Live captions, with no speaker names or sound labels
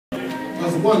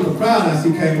was a wonderful crowd as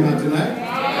he came out tonight.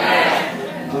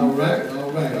 All right,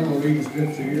 all right. I'm going to read the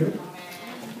scripture here.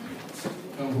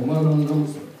 Come from 100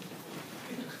 numbers.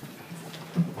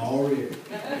 Already.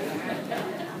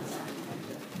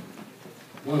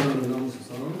 100 numbers of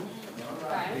song.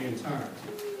 The entire.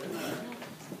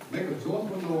 Make a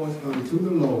joyful noise unto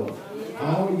the Lord,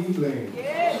 all ye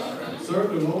lands.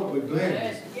 Serve the Lord with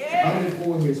gladness. Come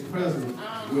before his presence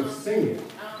with singing.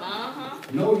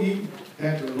 Know ye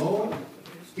that the Lord,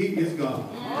 he is God.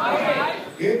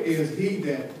 It is he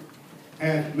that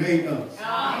hath made us,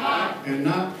 and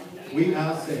not we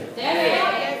ourselves.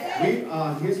 We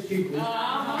are his people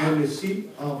and the sheep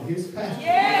of his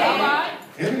pasture.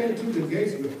 Enter into the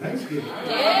gates with thanksgiving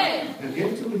and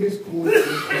into his courts with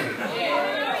praise.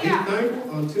 Be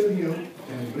thankful unto him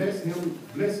and bless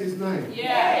his name.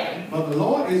 For the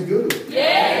Lord is good. His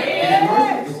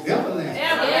mercy is everlasting.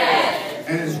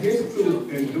 And his truth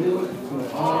endures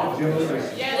to all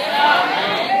generations.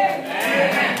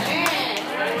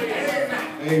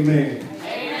 Amen.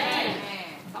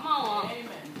 Come on.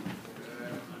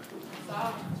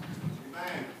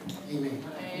 Amen.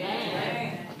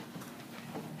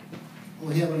 Oh,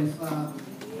 Heavenly Father,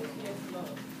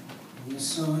 and your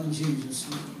Son, Jesus.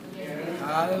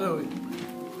 Hallelujah.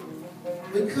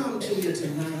 We come to you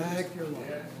tonight,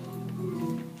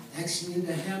 asking you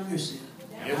to have mercy.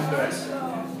 Yes, sir.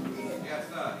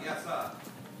 Yes, sir.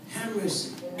 Have mercy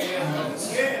on us.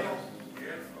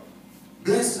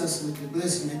 Bless us with the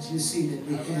blessing that you see that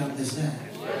we have desire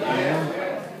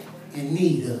and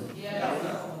need of.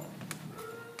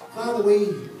 Father, we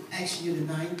ask you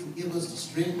tonight to give us the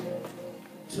strength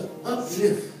to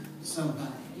uplift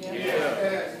somebody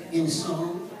in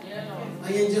song or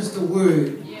in just a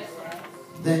word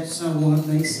that someone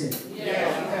may say.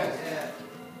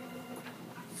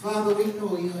 Father, we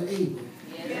know you're able.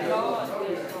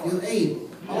 You're able.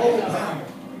 All power.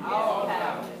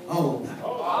 All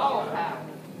power.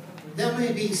 There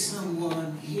may be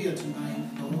someone here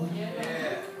tonight, Lord,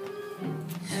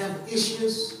 have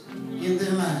issues in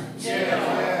their lives.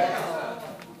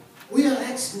 We are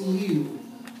asking you,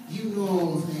 you know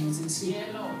all things and see.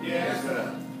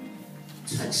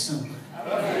 Touch somebody.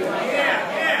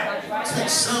 Touch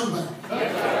somebody.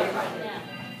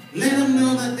 Let them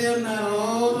know that they're not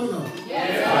all alone.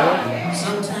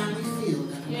 Sometimes we feel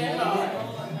that.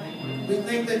 We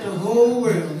think that the whole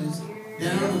world is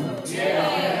down on us.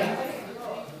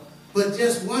 But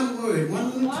just one word,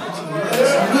 one little touch will let us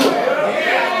know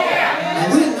that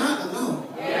we're not alone.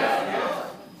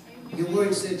 Your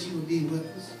word said you would be with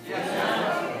us.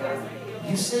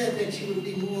 You said that you would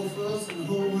be more for us than the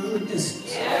whole world against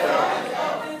us.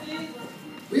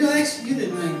 We are asking you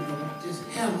tonight, Lord, just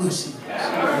have mercy on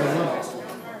us.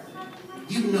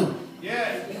 You know.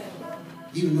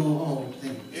 You know all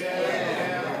things.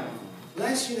 We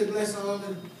ask you to bless all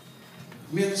the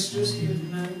ministers here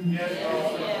tonight.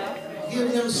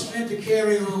 Give them strength to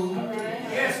carry on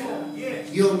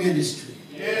your ministry.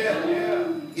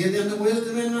 Give them the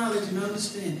wisdom and knowledge and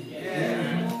understanding.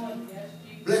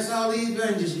 Bless all the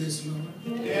evangelists, Lord.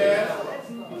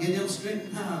 Give them strength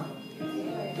and power.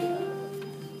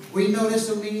 We know this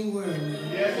a mean word, man.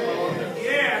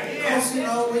 Because it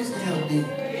always has been.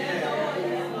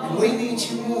 And we need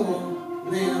you more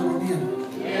now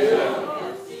than ever.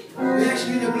 We ask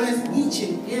you to bless each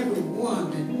and every one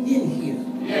that's in here.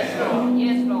 Yes,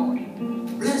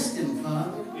 Lord. Bless them,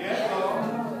 Father.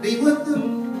 Be with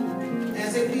them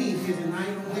as they leave here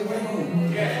tonight on their way home.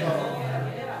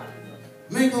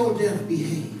 Make old death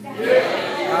behave.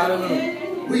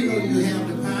 Hallelujah. We know you have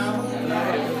the power.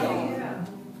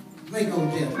 Make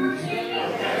old death behave.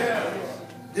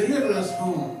 Deliver us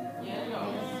home.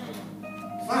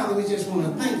 Father, we just want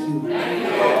to thank you.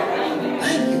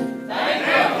 Thank you.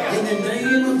 In the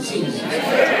name of Jesus.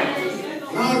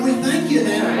 Lord, we thank you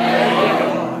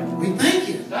now. We thank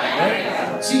you.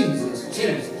 Jesus.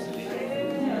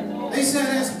 They said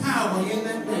there's power in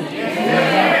that word.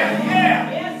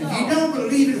 If you don't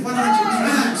believe it, why don't you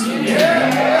try it?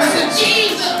 I said,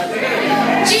 Jesus.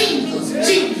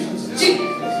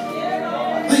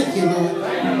 Thank you, Lord.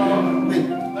 Thank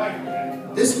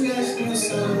you. This we ask in the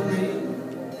Son's name.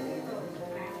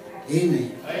 Amen.